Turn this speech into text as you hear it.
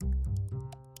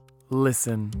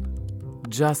Listen.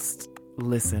 Just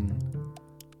listen.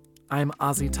 I'm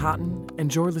Ozzy Totten,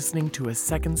 and you're listening to a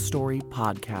Second Story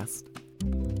podcast.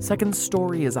 Second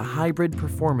Story is a hybrid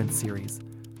performance series,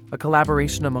 a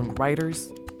collaboration among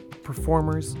writers,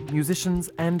 performers, musicians,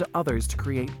 and others to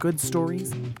create good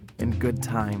stories in good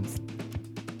times.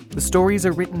 The stories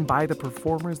are written by the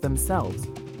performers themselves,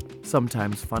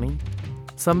 sometimes funny,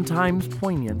 sometimes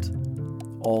poignant,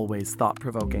 always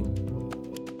thought-provoking.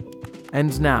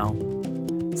 And now,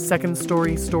 Second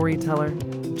Story storyteller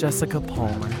Jessica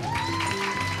Palmer.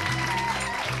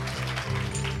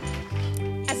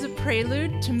 As a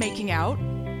prelude to making out,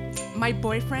 my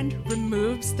boyfriend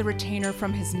removes the retainer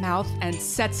from his mouth and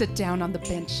sets it down on the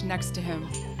bench next to him.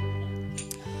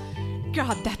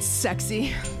 God, that's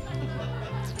sexy.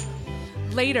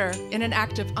 Later, in an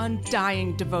act of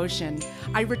undying devotion,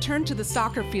 I return to the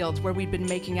soccer field where we'd been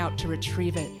making out to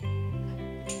retrieve it.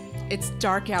 It's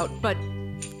dark out, but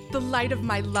the light of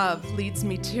my love leads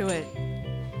me to it.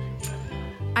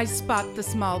 I spot the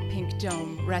small pink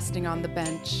dome resting on the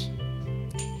bench.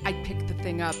 I pick the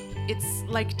thing up. It's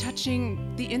like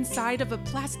touching the inside of a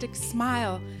plastic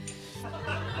smile.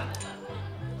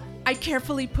 I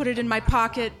carefully put it in my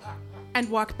pocket and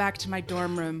walk back to my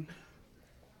dorm room.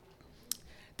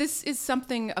 This is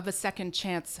something of a second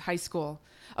chance high school,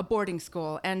 a boarding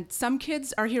school, and some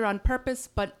kids are here on purpose,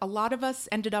 but a lot of us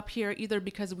ended up here either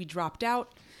because we dropped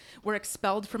out, were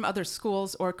expelled from other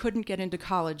schools, or couldn't get into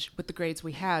college with the grades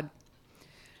we had.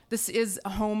 This is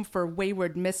a home for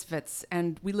wayward misfits,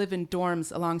 and we live in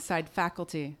dorms alongside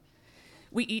faculty.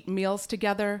 We eat meals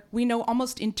together. We know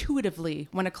almost intuitively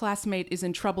when a classmate is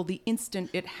in trouble the instant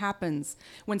it happens,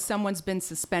 when someone's been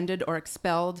suspended or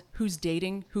expelled, who's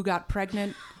dating, who got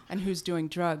pregnant, and who's doing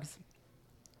drugs.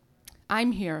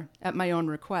 I'm here at my own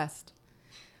request.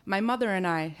 My mother and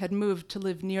I had moved to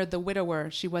live near the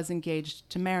widower she was engaged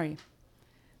to marry.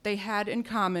 They had in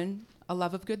common a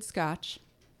love of good scotch,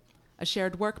 a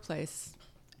shared workplace,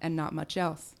 and not much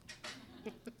else.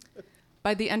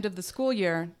 By the end of the school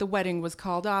year, the wedding was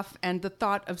called off, and the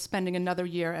thought of spending another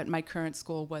year at my current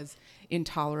school was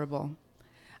intolerable.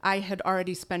 I had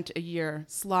already spent a year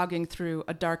slogging through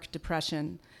a dark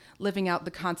depression, living out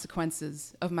the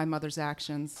consequences of my mother's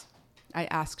actions. I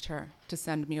asked her to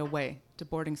send me away to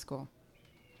boarding school.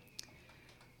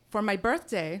 For my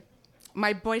birthday,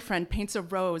 my boyfriend paints a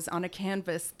rose on a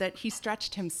canvas that he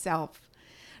stretched himself.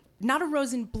 Not a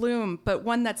rose in bloom, but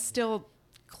one that's still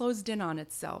closed in on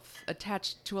itself,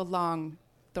 attached to a long,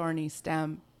 thorny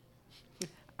stem.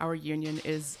 Our union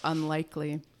is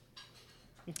unlikely.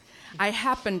 I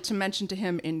happened to mention to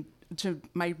him, to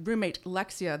my roommate,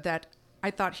 Alexia, that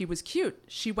I thought he was cute.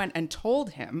 She went and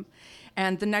told him,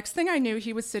 and the next thing I knew,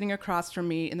 he was sitting across from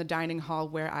me in the dining hall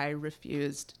where I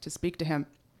refused to speak to him.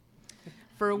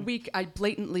 For a week, I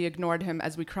blatantly ignored him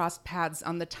as we crossed paths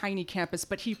on the tiny campus,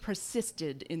 but he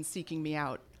persisted in seeking me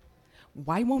out.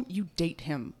 "Why won't you date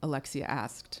him?" Alexia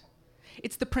asked.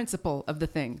 It's the principle of the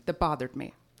thing that bothered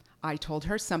me. I told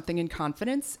her something in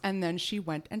confidence, and then she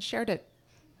went and shared it.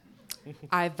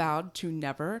 I vowed to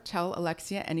never tell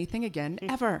Alexia anything again,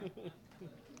 ever.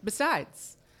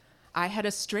 Besides, I had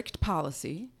a strict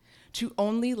policy to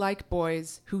only like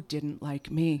boys who didn't like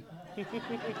me.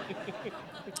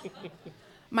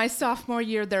 My sophomore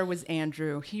year, there was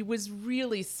Andrew. He was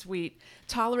really sweet,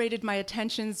 tolerated my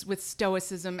attentions with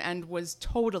stoicism, and was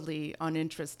totally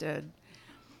uninterested.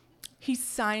 He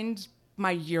signed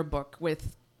my yearbook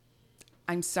with,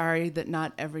 "I'm sorry that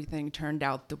not everything turned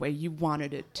out the way you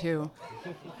wanted it to."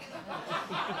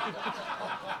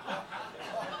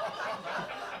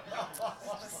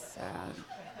 Sad.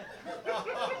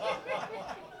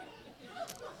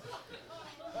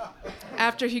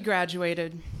 After he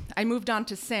graduated, I moved on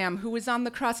to Sam, who was on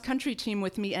the cross-country team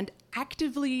with me and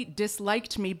actively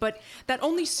disliked me, but that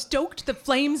only stoked the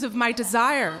flames of my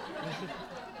desire.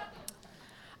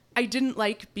 I didn't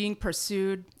like being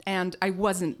pursued, and I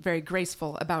wasn't very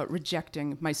graceful about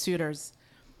rejecting my suitors.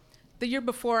 The year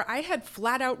before, I had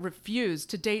flat out refused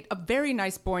to date a very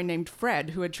nice boy named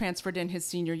Fred who had transferred in his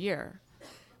senior year.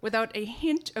 Without a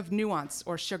hint of nuance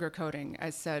or sugarcoating,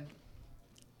 I said,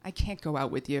 "I can't go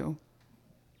out with you."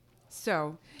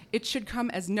 So, it should come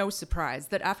as no surprise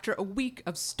that after a week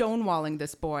of stonewalling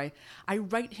this boy, I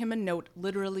write him a note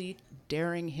literally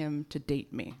daring him to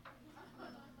date me.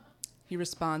 He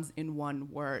responds in one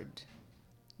word: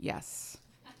 yes.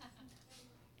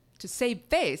 To save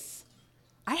face,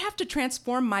 I have to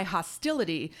transform my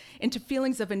hostility into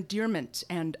feelings of endearment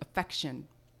and affection.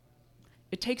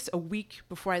 It takes a week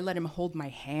before I let him hold my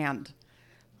hand.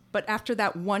 But after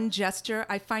that one gesture,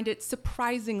 I find it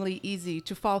surprisingly easy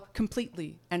to fall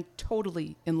completely and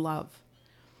totally in love.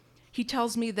 He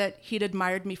tells me that he'd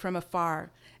admired me from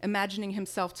afar, imagining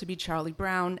himself to be Charlie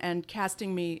Brown and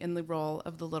casting me in the role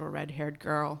of the little red-haired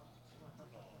girl.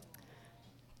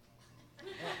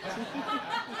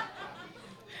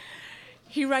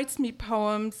 He writes me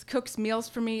poems, cooks meals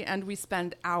for me, and we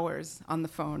spend hours on the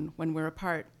phone when we're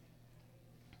apart.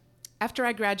 After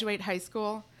I graduate high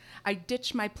school, I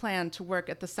ditch my plan to work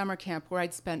at the summer camp where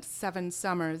I'd spent 7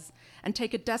 summers and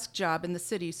take a desk job in the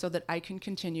city so that I can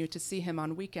continue to see him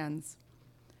on weekends.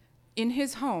 In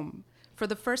his home, for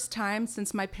the first time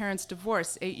since my parents'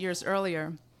 divorce 8 years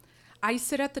earlier, I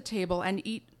sit at the table and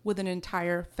eat with an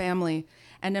entire family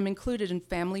and am included in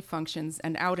family functions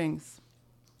and outings.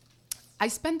 I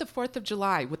spend the 4th of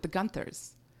July with the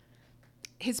Gunthers.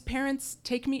 His parents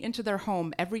take me into their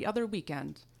home every other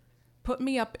weekend, put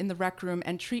me up in the rec room,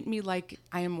 and treat me like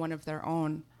I am one of their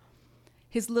own.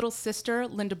 His little sister,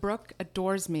 Linda Brooke,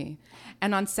 adores me,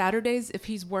 and on Saturdays, if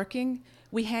he's working,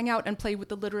 we hang out and play with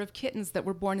the litter of kittens that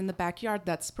were born in the backyard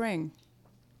that spring.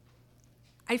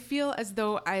 I feel as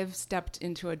though I've stepped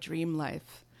into a dream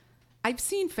life. I've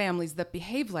seen families that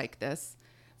behave like this,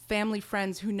 family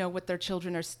friends who know what their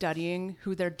children are studying,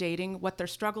 who they're dating, what their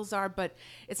struggles are, but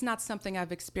it's not something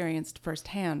I've experienced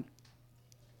firsthand.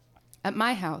 At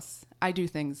my house, I do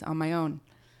things on my own.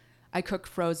 I cook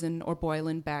frozen or boil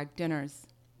in bagged dinners.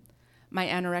 My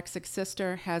anorexic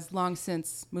sister has long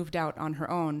since moved out on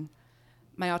her own.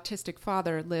 My autistic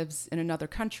father lives in another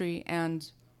country,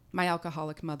 and my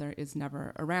alcoholic mother is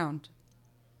never around.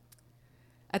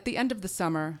 At the end of the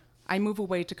summer, I move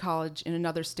away to college in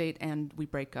another state and we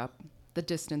break up. The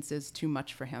distance is too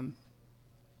much for him.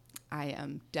 I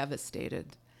am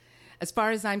devastated. As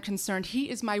far as I'm concerned, he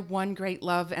is my one great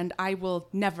love, and I will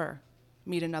never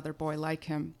meet another boy like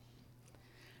him.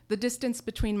 The distance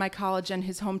between my college and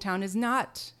his hometown is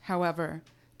not, however,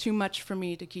 too much for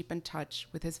me to keep in touch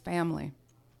with his family.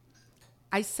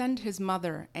 I send his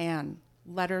mother, Anne,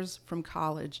 letters from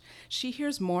college. She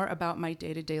hears more about my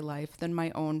day-to-day life than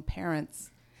my own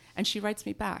parents, and she writes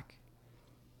me back.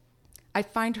 I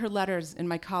find her letters in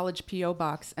my college P.O.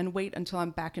 box and wait until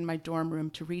I'm back in my dorm room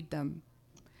to read them.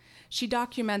 She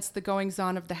documents the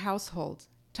goings-on of the household,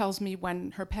 tells me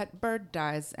when her pet bird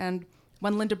dies, and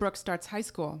when Linda Brooke starts high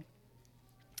school.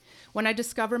 When I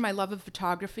discover my love of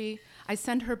photography, I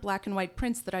send her black and white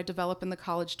prints that I develop in the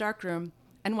college darkroom,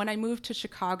 and when I move to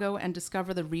Chicago and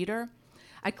discover the Reader,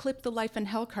 I clip the Life in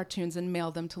Hell cartoons and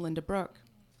mail them to Linda Brooke.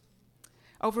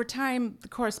 Over time, the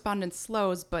correspondence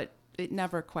slows, but it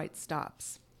never quite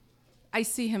stops. I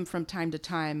see him from time to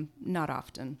time, not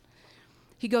often.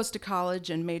 He goes to college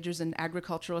and majors in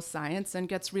agricultural science and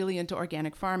gets really into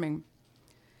organic farming.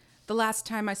 The last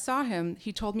time I saw him,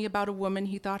 he told me about a woman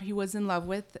he thought he was in love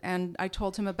with, and I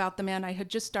told him about the man I had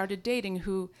just started dating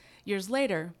who, years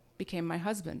later, became my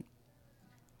husband.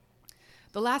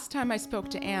 The last time I spoke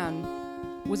to Anne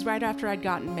was right after I'd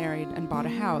gotten married and bought a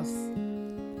house.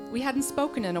 We hadn't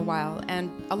spoken in a while, and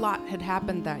a lot had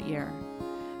happened that year.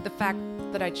 The fact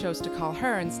that I chose to call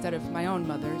her instead of my own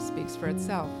mother speaks for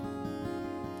itself.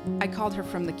 I called her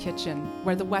from the kitchen,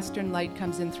 where the western light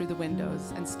comes in through the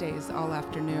windows and stays all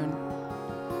afternoon.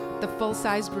 The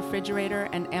full-sized refrigerator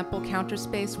and ample counter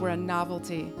space were a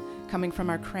novelty, coming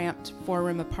from our cramped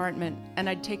 4-room apartment, and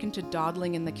I'd taken to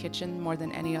dawdling in the kitchen more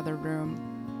than any other room.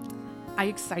 I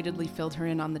excitedly filled her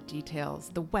in on the details,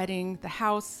 the wedding, the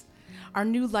house, our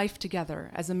new life together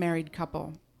as a married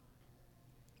couple.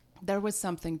 There was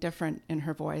something different in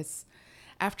her voice.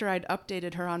 After I'd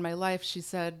updated her on my life, she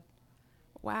said,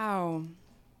 "Wow,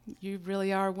 you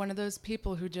really are one of those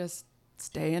people who just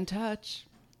stay in touch."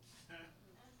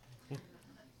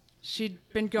 She'd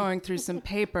been going through some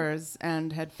papers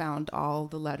and had found all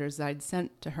the letters I'd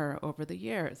sent to her over the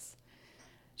years.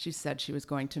 She said she was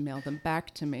going to mail them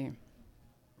back to me.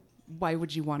 "Why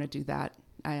would you want to do that?"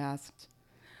 I asked.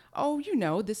 "Oh, you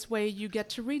know, this way you get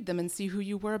to read them and see who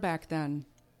you were back then."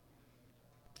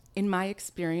 In my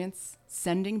experience,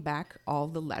 sending back all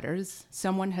the letters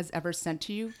someone has ever sent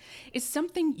to you is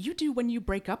something you do when you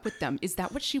break up with them. Is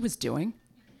that what she was doing?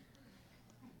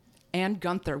 Anne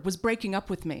Gunther was breaking up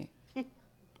with me.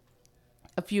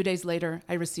 A few days later,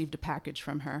 I received a package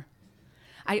from her.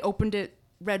 I opened it,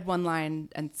 read one line,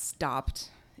 and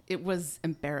stopped. It was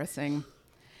embarrassing.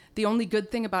 The only good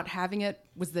thing about having it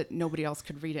was that nobody else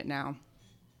could read it now.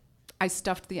 I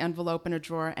stuffed the envelope in a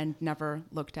drawer and never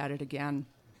looked at it again.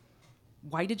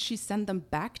 Why did she send them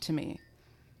back to me?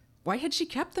 Why had she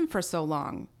kept them for so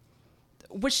long?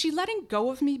 Was she letting go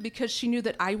of me because she knew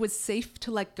that I was safe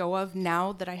to let go of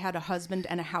now that I had a husband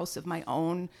and a house of my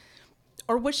own?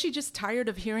 Or was she just tired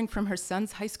of hearing from her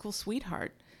son's high school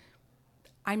sweetheart?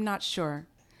 I'm not sure,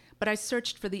 but I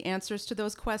searched for the answers to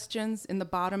those questions in the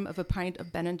bottom of a pint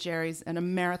of Ben & Jerry's and a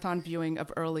marathon viewing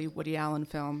of early Woody Allen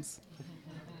films.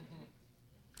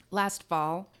 Last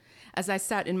fall, as I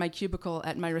sat in my cubicle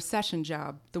at my recession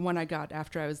job, the one I got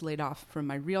after I was laid off from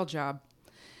my real job,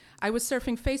 I was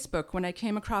surfing Facebook when I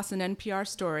came across an NPR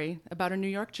story about a New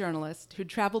York journalist who'd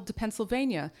traveled to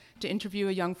Pennsylvania to interview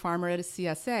a young farmer at a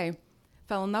CSA,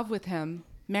 fell in love with him,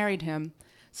 married him,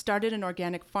 started an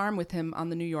organic farm with him on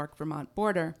the New York-Vermont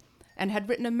border, and had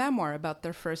written a memoir about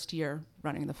their first year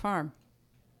running the farm.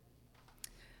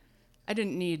 I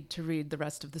didn't need to read the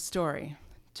rest of the story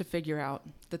to figure out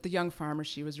that the young farmer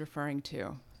she was referring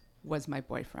to was my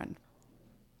boyfriend.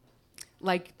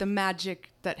 Like the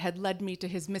magic that had led me to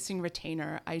his missing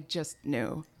retainer, I just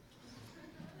knew.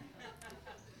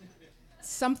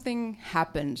 Something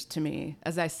happened to me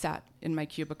as I sat in my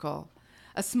cubicle.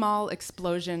 A small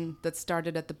explosion that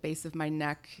started at the base of my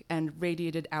neck and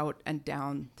radiated out and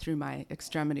down through my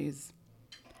extremities.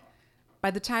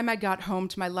 By the time I got home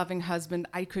to my loving husband,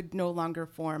 I could no longer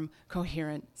form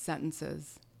coherent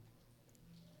sentences.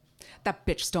 "That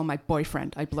bitch stole my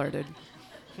boyfriend," I blurted.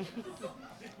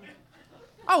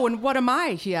 "Oh, and what am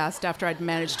I?" he asked after I'd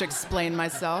managed to explain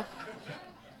myself.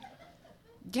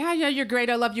 Yeah, you're great,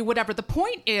 I love you, whatever. The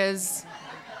point is,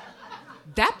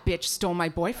 that bitch stole my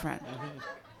boyfriend.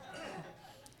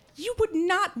 "You would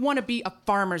not want to be a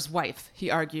farmer's wife," he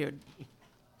argued.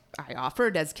 I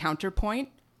offered as counterpoint,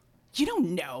 "You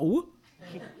don't know."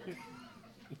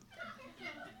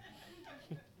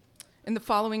 In the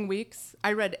following weeks,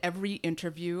 I read every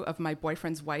interview of my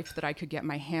boyfriend's wife that I could get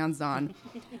my hands on,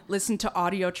 listened to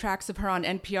audio tracks of her on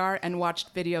NPR, and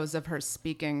watched videos of her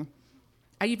speaking.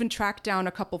 I even tracked down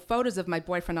a couple photos of my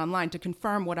boyfriend online to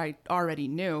confirm what I already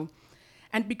knew.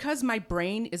 And because my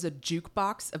brain is a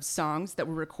jukebox of songs that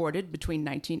were recorded between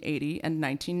 1980 and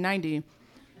 1990,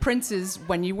 Prince's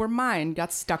 "When You Were Mine"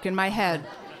 got stuck in my head,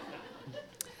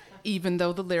 even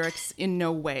though the lyrics in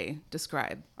no way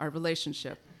describe our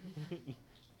relationship.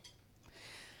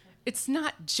 It's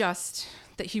not just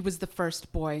that he was the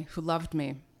first boy who loved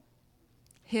me.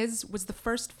 His was the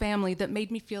first family that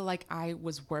made me feel like I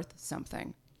was worth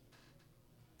something.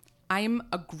 I'm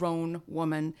a grown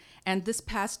woman, and this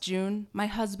past June, my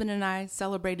husband and I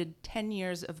celebrated 10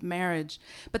 years of marriage.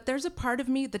 But there's a part of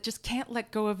me that just can't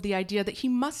let go of the idea that he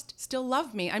must still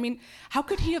love me. I mean, how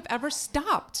could he have ever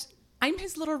stopped? I'm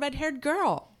his little red-haired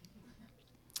girl.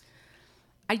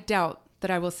 I doubt that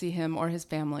I will see him or his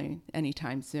family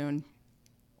anytime soon.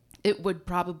 It would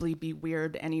probably be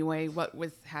weird anyway, what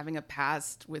with having a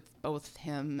past with both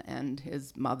him and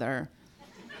his mother.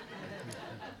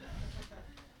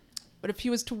 But if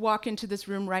he was to walk into this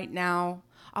room right now,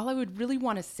 all I would really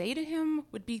want to say to him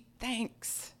would be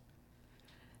thanks.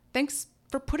 Thanks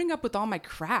for putting up with all my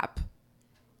crap.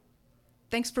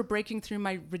 Thanks for breaking through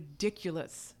my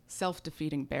ridiculous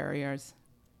self-defeating barriers.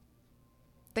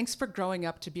 Thanks for growing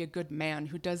up to be a good man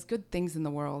who does good things in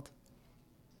the world.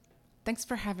 Thanks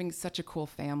for having such a cool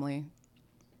family.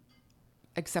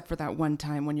 Except for that one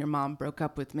time when your mom broke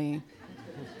up with me.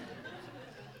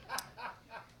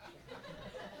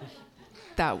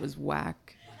 That was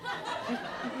whack.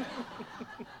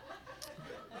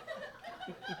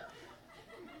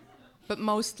 But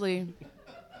mostly,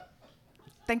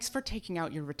 thanks for taking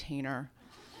out your retainer.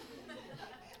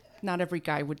 Not every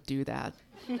guy would do that.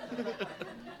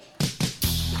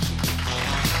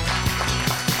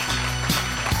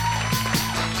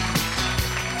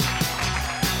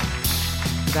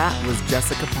 That was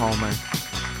Jessica Palmer.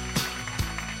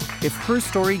 If her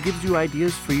story gives you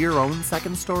ideas for your own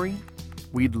second story,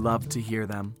 we'd love to hear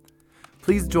them.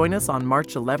 Please join us on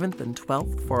March 11th and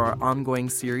 12th for our ongoing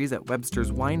series at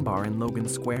Webster's Wine Bar in Logan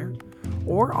Square,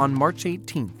 or on March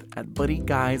 18th at Buddy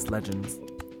Guy's Legends.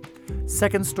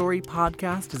 Second Story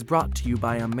Podcast is brought to you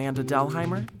by Amanda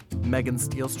Delheimer, Megan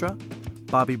Steelstra,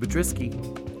 Bobby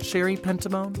Bedrisky, Sherry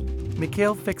Pentamone,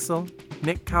 Mikhail Fixel,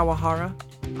 Nick Kawahara,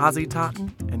 Ozzy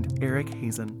Totten, and Eric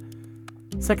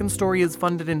Hazen. Second Story is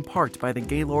funded in part by the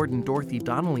Gaylord and Dorothy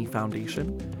Donnelly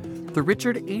Foundation, the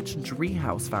Richard H.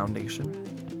 Driehaus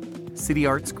Foundation, City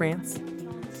Arts Grants,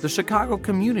 the Chicago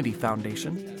Community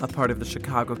Foundation, a part of the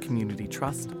Chicago Community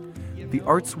Trust, the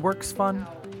Arts Works Fund,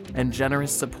 and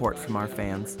generous support from our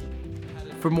fans.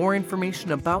 For more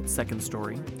information about Second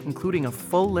Story, including a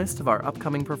full list of our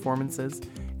upcoming performances,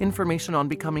 information on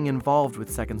becoming involved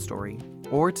with Second Story,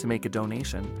 or to make a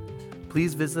donation,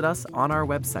 please visit us on our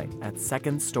website at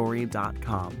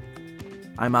secondstory.com.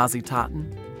 I'm Ozzy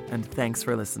Totten, and thanks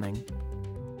for listening.